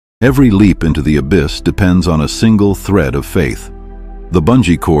Every leap into the abyss depends on a single thread of faith. The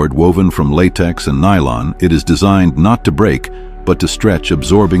bungee cord, woven from latex and nylon, it is designed not to break, but to stretch,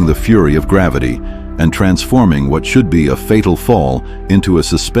 absorbing the fury of gravity and transforming what should be a fatal fall into a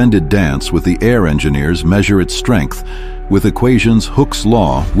suspended dance. With the air engineers measure its strength, with equations Hooke's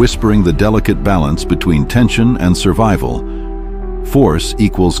law whispering the delicate balance between tension and survival. Force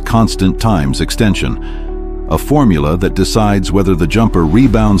equals constant times extension, a formula that decides whether the jumper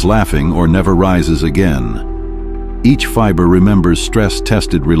rebounds laughing or never rises again. Each fiber remembers stress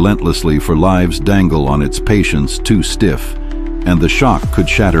tested relentlessly, for lives dangle on its patience too stiff, and the shock could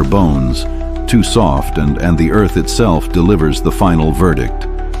shatter bones too soft, and the earth itself delivers the final verdict.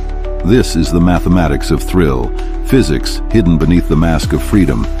 This is the mathematics of thrill, physics hidden beneath the mask of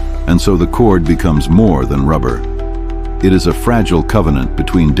freedom, and so the cord becomes more than rubber. It is a fragile covenant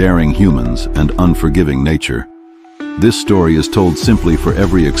between daring humans and unforgiving nature. This story is told simply for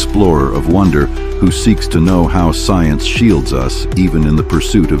every explorer of wonder who seeks to know how science shields us even in the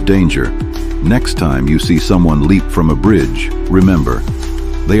pursuit of danger. Next time you see someone leap from a bridge, remember,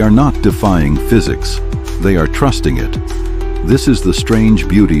 they are not defying physics, they are trusting it. This is the strange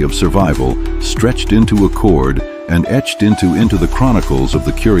beauty of survival, stretched into a cord and etched into the chronicles of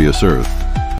the curious earth.